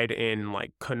fried in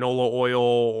like canola oil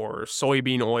or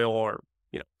soybean oil or,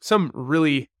 some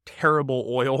really terrible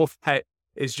oil that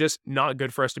is just not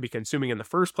good for us to be consuming in the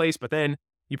first place. But then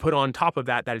you put on top of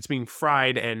that it's being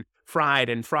fried and fried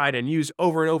and fried and used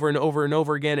over and over and over and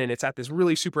over again, and it's at this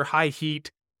really super high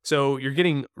heat. So you're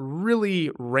getting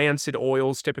really rancid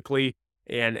oils typically,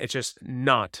 and it's just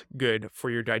not good for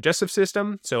your digestive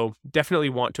system. So definitely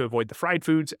want to avoid the fried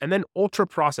foods. And then ultra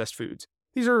processed foods.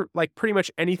 These are like pretty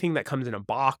much anything that comes in a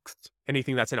box,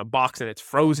 anything that's in a box and it's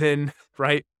frozen,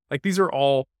 right? Like, these are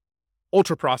all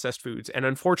ultra processed foods. And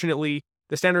unfortunately,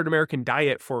 the standard American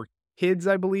diet for kids,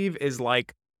 I believe, is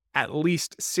like at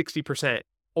least 60%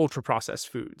 ultra processed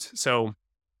foods. So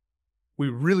we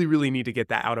really, really need to get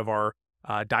that out of our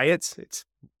diets. It's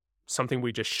something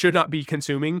we just should not be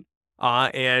consuming.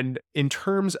 And in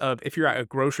terms of if you're at a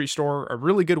grocery store, a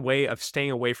really good way of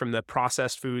staying away from the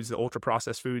processed foods, the ultra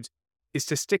processed foods, is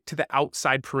to stick to the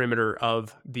outside perimeter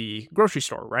of the grocery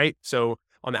store, right? So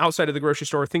on the outside of the grocery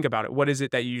store, think about it. What is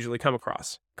it that you usually come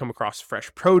across? Come across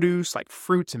fresh produce like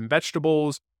fruits and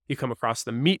vegetables. You come across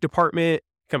the meat department,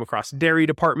 come across dairy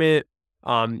department.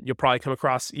 You'll probably come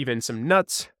across even some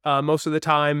nuts most of the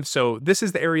time. So this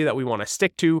is the area that we want to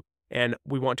stick to. And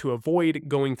we want to avoid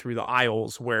going through the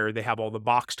aisles where they have all the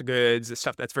boxed goods, the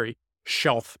stuff that's very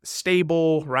shelf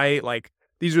stable, right? Like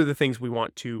these are the things we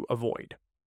want to avoid.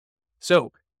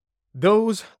 So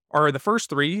those are the first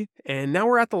three. And now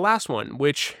we're at the last one,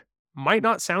 which might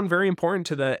not sound very important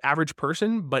to the average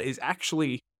person, but is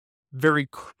actually very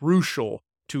crucial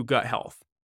to gut health.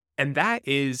 And that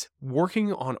is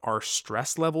working on our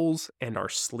stress levels and our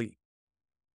sleep.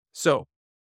 So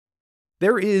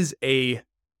there is a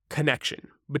connection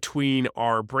between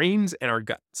our brains and our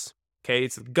guts. Okay,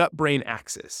 it's the gut-brain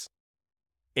axis.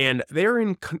 And they're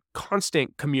in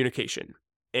constant communication.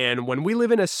 And when we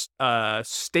live in a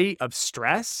state of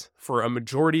stress for a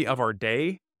majority of our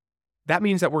day, that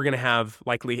means that we're going to have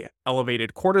likely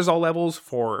elevated cortisol levels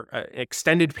for an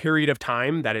extended period of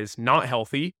time that is not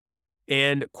healthy.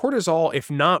 And cortisol, if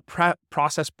not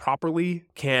processed properly,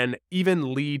 can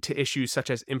even lead to issues such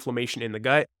as inflammation in the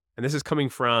gut. And this is coming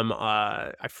from,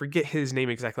 I forget his name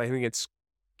exactly. I think it's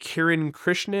Kiran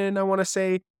Krishnan, I want to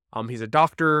say. He's a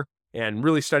doctor and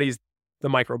really studies the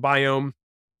microbiome,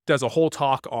 does a whole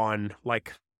talk on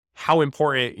like how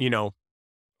important,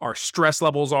 our stress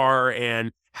levels are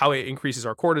and how it increases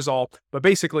our cortisol. But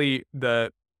basically,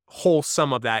 the whole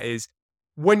sum of that is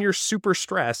when you're super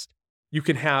stressed, you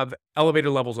can have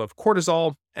elevated levels of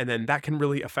cortisol, and then that can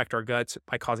really affect our guts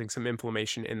by causing some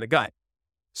inflammation in the gut.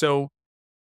 So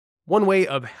one way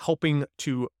of helping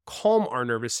to calm our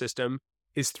nervous system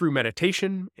is through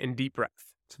meditation and deep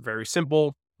breath. It's very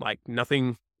simple, like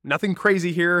nothing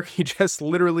crazy here. You just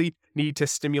literally need to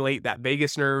stimulate that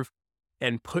vagus nerve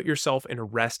and put yourself in a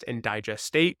rest and digest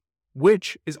state,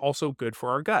 which is also good for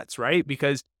our guts, right?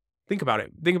 Because think about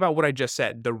it. Think about what I just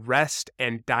said, the rest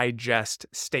and digest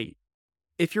state.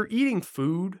 If you're eating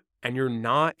food and you're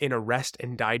not in a rest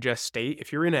and digest state,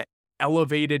 if you're in an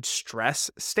elevated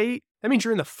stress state, that means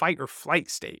you're in the fight or flight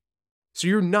state. So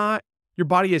your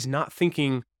body is not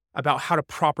thinking about how to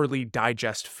properly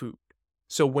digest food.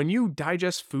 So when you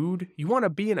digest food, you want to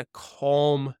be in a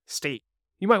calm state.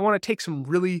 You might want to take some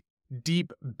really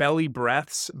deep belly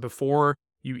breaths before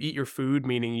you eat your food,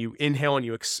 meaning you inhale and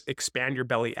you expand your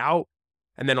belly out.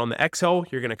 And then on the exhale,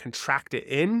 you're going to contract it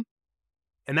in.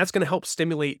 And that's going to help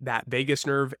stimulate that vagus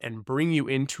nerve and bring you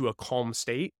into a calm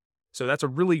state. So that's a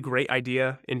really great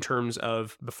idea in terms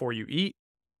of before you eat.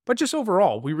 But just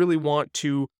overall, we really want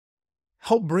to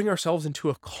help bring ourselves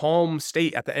into a calm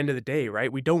state at the end of the day,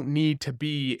 right? We don't need to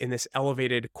be in this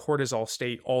elevated cortisol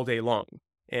state all day long.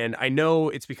 And I know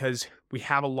it's because we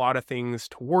have a lot of things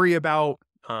to worry about,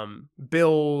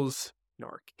 bills,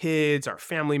 our kids, our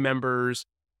family members,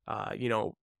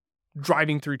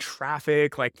 driving through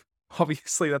traffic. Like,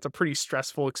 obviously, that's a pretty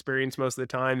stressful experience most of the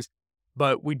times,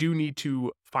 but we do need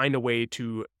to find a way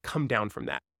to come down from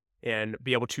that and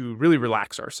be able to really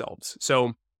relax ourselves.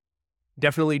 So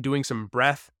definitely doing some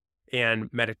breath and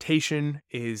meditation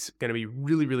is going to be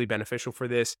really, really beneficial for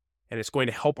this, and it's going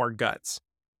to help our guts.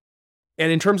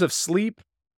 And in terms of sleep,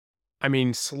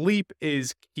 sleep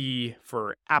is key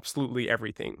for absolutely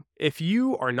everything. If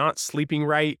you are not sleeping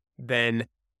right, then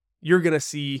you're going to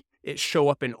see it show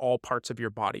up in all parts of your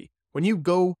body. When you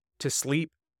go to sleep,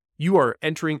 you are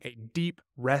entering a deep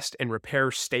rest and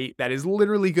repair state that is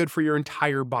literally good for your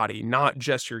entire body, not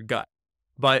just your gut.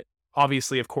 But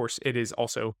obviously, of course, it is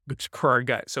also good for our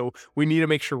gut. So we need to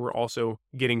make sure we're also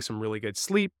getting some really good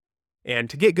sleep. And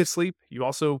to get good sleep, you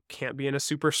also can't be in a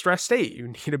super stressed state. You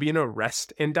need to be in a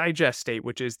rest and digest state,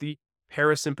 which is the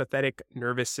parasympathetic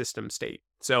nervous system state.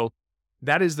 So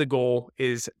that is the goal,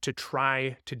 is to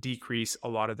try to decrease a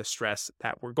lot of the stress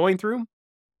that we're going through.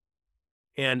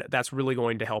 And that's really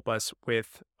going to help us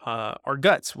with our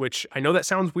guts, which I know that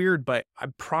sounds weird, but I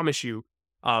promise you,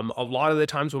 a lot of the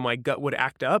times when my gut would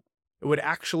act up, it would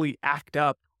actually act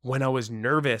up when I was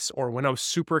nervous or when I was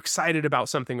super excited about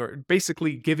something, or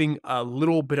basically giving a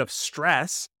little bit of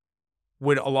stress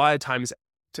would a lot of times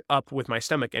up with my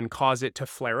stomach and cause it to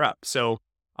flare up. So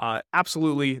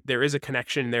absolutely, there is a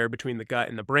connection there between the gut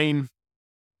and the brain.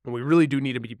 And we really do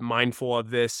need to be mindful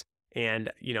of this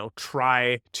and,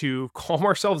 try to calm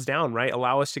ourselves down, right?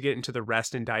 Allow us to get into the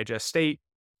rest and digest state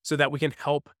so that we can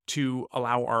help to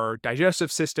allow our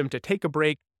digestive system to take a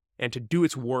break and to do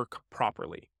its work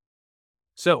properly.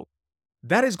 So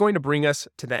that is going to bring us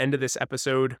to the end of this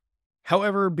episode.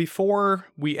 However, before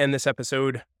we end this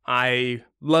episode, I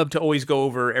love to always go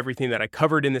over everything that I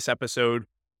covered in this episode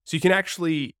so you can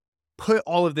actually put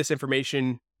all of this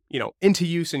information, into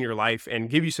use in your life and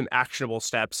give you some actionable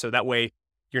steps. So that way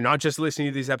you're not just listening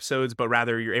to these episodes, but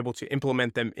rather you're able to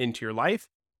implement them into your life.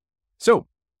 So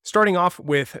Starting off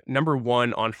with number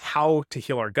one on how to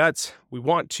heal our guts, we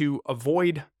want to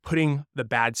avoid putting the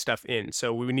bad stuff in.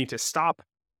 So we need to stop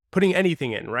putting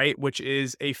anything in, right? Which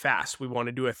is a fast. We want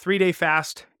to do a 3-day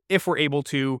fast if we're able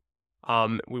to.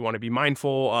 We want to be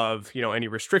mindful of, any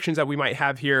restrictions that we might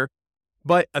have here.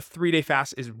 But a 3-day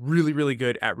fast is really, really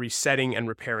good at resetting and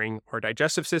repairing our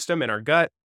digestive system and our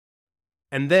gut.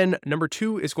 And then number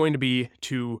two is going to be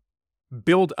to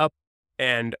build up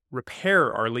and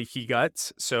repair our leaky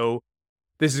guts. So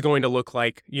this is going to look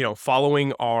like,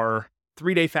 following our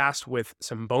 3-day fast with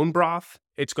some bone broth.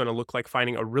 It's going to look like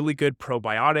finding a really good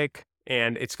probiotic,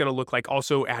 and it's going to look like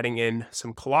also adding in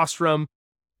some colostrum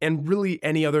and really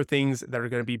any other things that are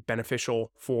going to be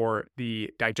beneficial for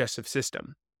the digestive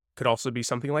system. Could also be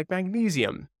something like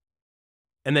magnesium.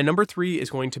 And then number three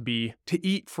is going to be to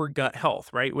eat for gut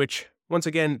health, right? Which, once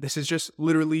again, this is just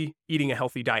literally eating a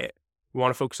healthy diet. We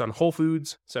want to focus on whole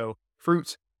foods, so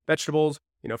fruits, vegetables,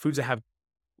 foods that have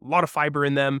a lot of fiber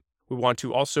in them. We want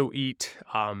to also eat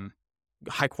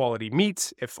high quality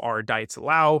meats if our diets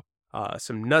allow.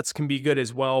 Some nuts can be good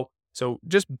as well. So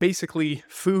just basically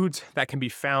foods that can be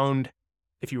found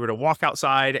if you were to walk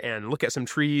outside and look at some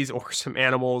trees or some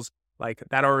animals like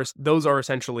that those are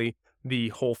essentially the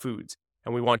whole foods.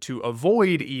 And we want to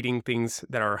avoid eating things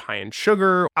that are high in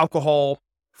sugar, alcohol,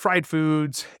 fried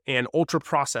foods, and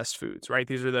ultra-processed foods, right?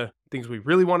 These are the things we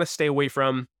really want to stay away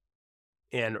from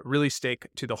and really stick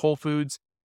to the whole foods.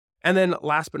 And then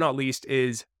last but not least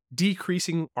is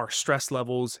decreasing our stress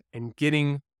levels and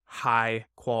getting high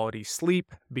quality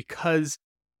sleep, because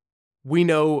we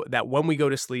know that when we go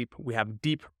to sleep, we have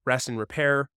deep rest and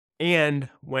repair. And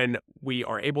when we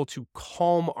are able to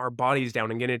calm our bodies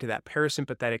down and get into that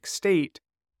parasympathetic state,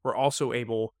 we're also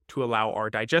able to allow our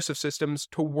digestive systems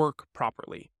to work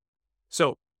properly.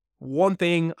 So, one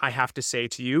thing I have to say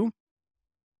to you,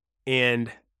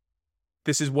 and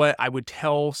this is what I would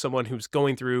tell someone who's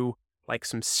going through like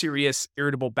some serious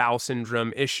irritable bowel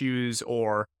syndrome issues,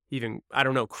 or even,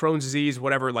 Crohn's disease,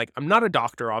 whatever. Like, I'm not a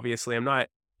doctor, obviously. I'm not,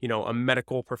 a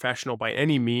medical professional by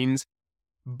any means,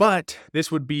 but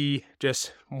this would be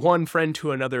just one friend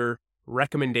to another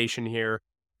recommendation here.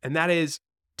 And that is,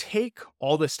 take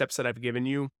all the steps that I've given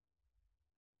you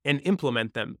and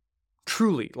implement them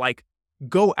truly. Like,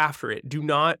 go after it. Do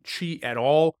not cheat at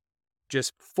all.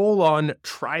 Just full on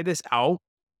try this out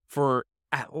for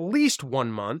at least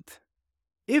 1 month,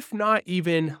 if not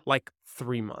even like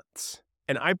 3 months.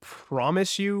 And I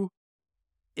promise you,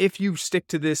 if you stick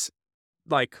to this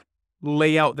like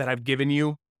layout that I've given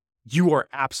you, you are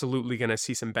absolutely going to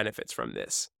see some benefits from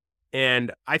this.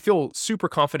 And I feel super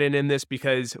confident in this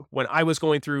because when I was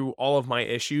going through all of my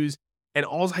issues, and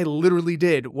all I literally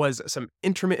did was some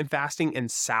intermittent fasting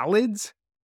and salads,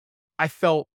 I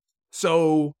felt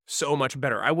so much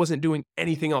better. I wasn't doing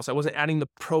anything else. I wasn't adding the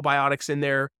probiotics in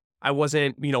there. I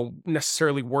wasn't,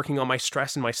 necessarily working on my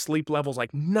stress and my sleep levels,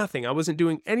 like nothing. I wasn't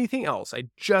doing anything else. I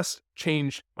just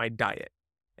changed my diet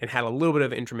and had a little bit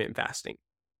of intermittent fasting.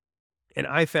 And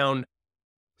I found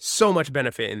so much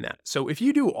benefit in that. So if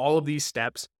you do all of these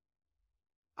steps,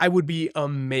 I would be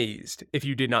amazed if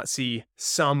you did not see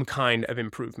some kind of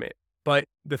improvement. But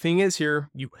the thing is here,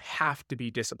 you have to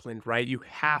be disciplined, right? You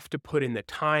have to put in the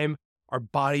time. Our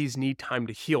bodies need time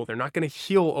to heal. They're not going to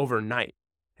heal overnight.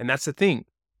 And that's the thing.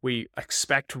 We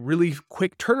expect really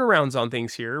quick turnarounds on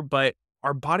things here, but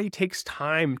our body takes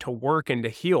time to work and to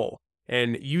heal.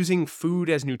 And using food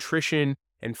as nutrition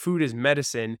and food as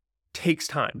medicine takes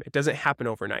time. It doesn't happen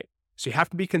overnight. So you have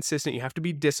to be consistent, you have to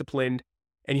be disciplined,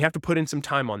 and you have to put in some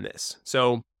time on this.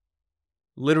 So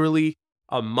literally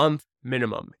a month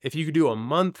minimum. If you could do a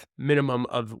month minimum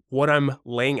of what I'm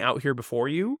laying out here before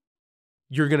you,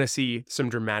 you're going to see some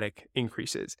dramatic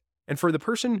increases. And for the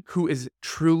person who is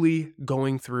truly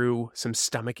going through some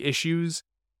stomach issues,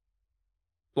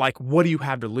 like, what do you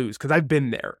have to lose? Because I've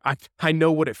been there. I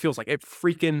know what it feels like. It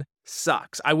freaking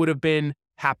sucks. I would have been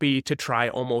happy to try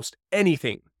almost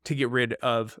anything to get rid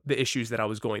of the issues that I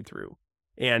was going through.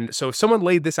 And so if someone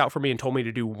laid this out for me and told me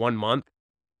to do 1 month,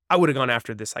 I would have gone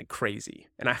after this like crazy.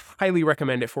 And I highly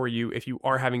recommend it for you if you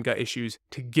are having gut issues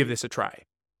to give this a try.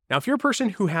 Now, if you're a person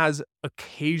who has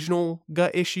occasional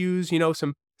gut issues,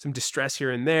 some distress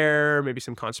here and there, maybe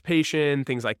some constipation,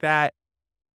 things like that,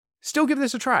 still give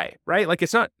this a try, right? Like,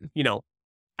 it's not,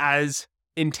 as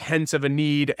intense of a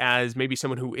need as maybe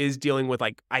someone who is dealing with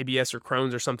like IBS or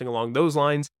Crohn's or something along those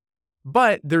lines,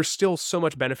 but there's still so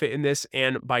much benefit in this.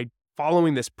 And by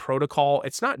following this protocol,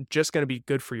 it's not just going to be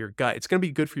good for your gut, it's going to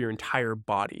be good for your entire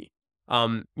body.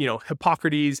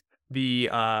 Hippocrates, the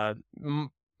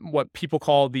what people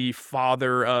call the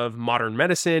father of modern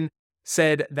medicine,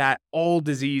 said that all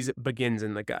disease begins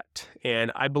in the gut.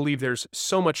 And I believe there's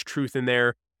so much truth in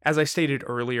there. As I stated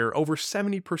earlier, over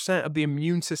 70% of the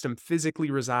immune system physically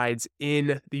resides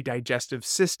in the digestive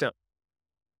system.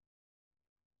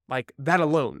 Like, that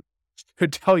alone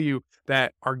could tell you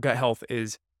that our gut health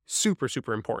is super,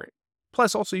 super important.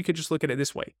 Plus, also, you could just look at it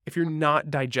this way. If you're not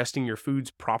digesting your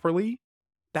foods properly,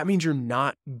 that means you're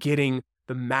not getting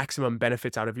the maximum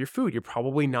benefits out of your food. You're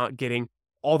probably not getting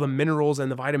all the minerals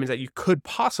and the vitamins that you could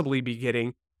possibly be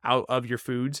getting out of your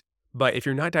foods. But if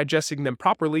you're not digesting them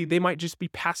properly, they might just be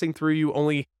passing through you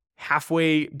only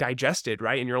halfway digested,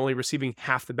 right? And you're only receiving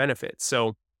half the benefits.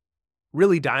 So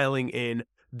really dialing in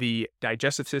the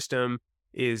digestive system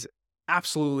is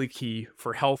absolutely key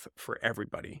for health for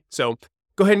everybody. So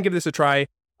go ahead and give this a try.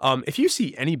 If you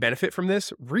see any benefit from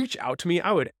this, reach out to me.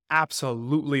 I would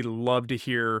absolutely love to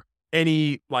hear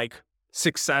any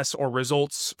success or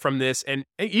results from this. And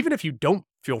even if you don't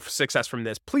feel success from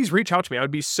this, please reach out to me. I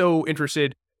would be so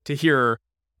interested to hear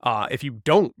if you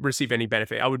don't receive any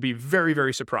benefit. I would be very,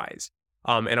 very surprised.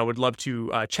 And I would love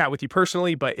to chat with you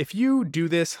personally. But if you do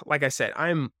this, like I said,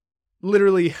 I'm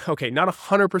literally, not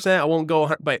 100%, I won't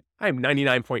go, but I'm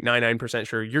 99.99%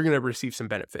 sure you're going to receive some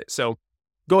benefit. So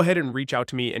go ahead and reach out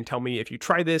to me and tell me if you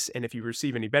try this and if you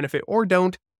receive any benefit or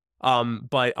don't.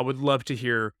 But I would love to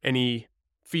hear any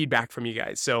feedback from you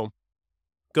guys. So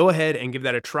go ahead and give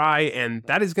that a try. And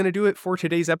that is going to do it for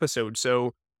today's episode.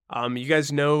 So you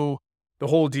guys know the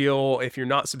whole deal. If you're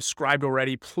not subscribed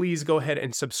already, please go ahead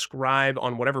and subscribe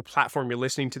on whatever platform you're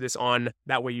listening to this on.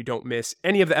 That way you don't miss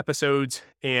any of the episodes.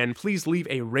 And please leave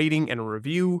a rating and a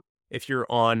review. If you're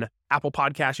on Apple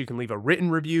Podcasts, you can leave a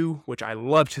written review, which I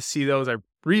love to see those. I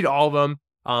read all of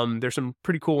them. There's some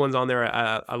pretty cool ones on there.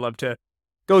 I love to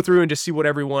go through and just see what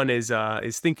everyone is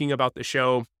thinking about the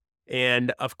show.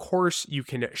 And of course, you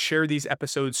can share these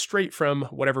episodes straight from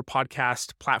whatever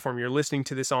podcast platform you're listening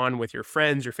to this on with your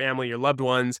friends, your family, your loved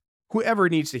ones, whoever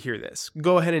needs to hear this.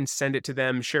 Go ahead and send it to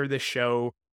them, share this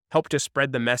show, help to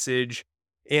spread the message.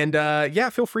 And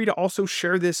feel free to also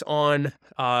share this on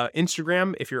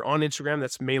Instagram. If you're on Instagram,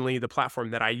 that's mainly the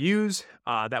platform that I use.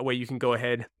 That way you can go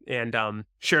ahead and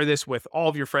share this with all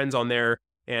of your friends on there.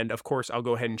 And of course, I'll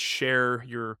go ahead and share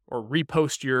or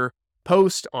repost your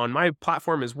post on my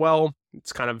platform as well.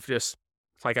 It's kind of just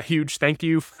like a huge thank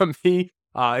you from me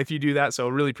if you do that. So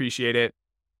really appreciate it.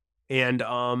 And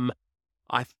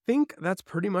I think that's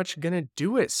pretty much gonna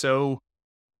do it. So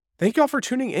thank you all for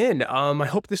tuning in. I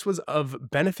hope this was of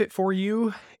benefit for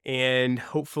you, and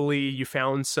hopefully you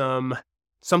found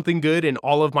something good in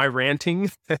all of my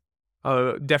ranting.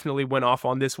 Definitely went off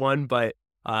on this one, but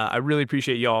I really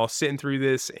appreciate y'all sitting through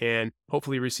this and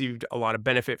hopefully received a lot of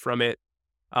benefit from it.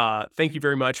 Thank you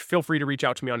very much. Feel free to reach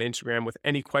out to me on Instagram with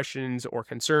any questions or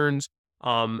concerns.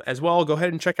 As well, go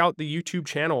ahead and check out the YouTube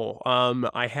channel.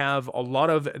 I have a lot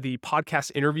of the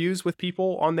podcast interviews with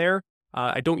people on there.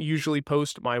 I don't usually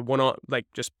post my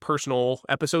just personal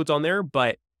episodes on there,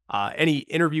 but any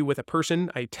interview with a person,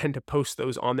 I tend to post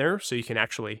those on there so you can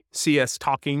actually see us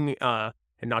talking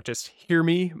and not just hear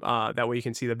me. That way you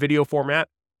can see the video format.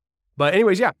 But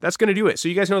anyways, that's going to do it. So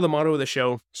you guys know the motto of the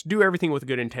show. So do everything with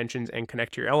good intentions and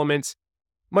connect to your elements.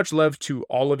 Much love to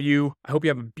all of you. I hope you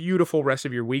have a beautiful rest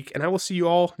of your week, and I will see you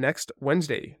all next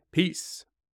Wednesday. Peace.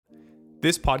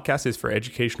 This podcast is for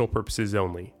educational purposes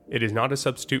only. It is not a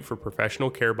substitute for professional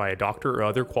care by a doctor or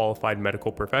other qualified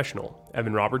medical professional.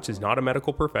 Evan Roberts is not a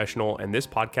medical professional, and this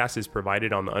podcast is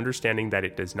provided on the understanding that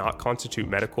it does not constitute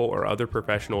medical or other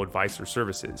professional advice or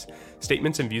services.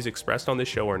 Statements and views expressed on this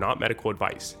show are not medical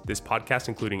advice. This podcast,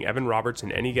 including Evan Roberts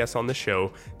and any guests on the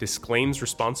show, disclaims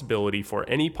responsibility for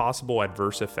any possible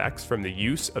adverse effects from the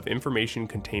use of information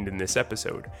contained in this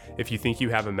episode. If you think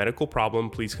you have a medical problem,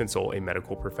 please consult a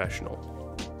medical professional.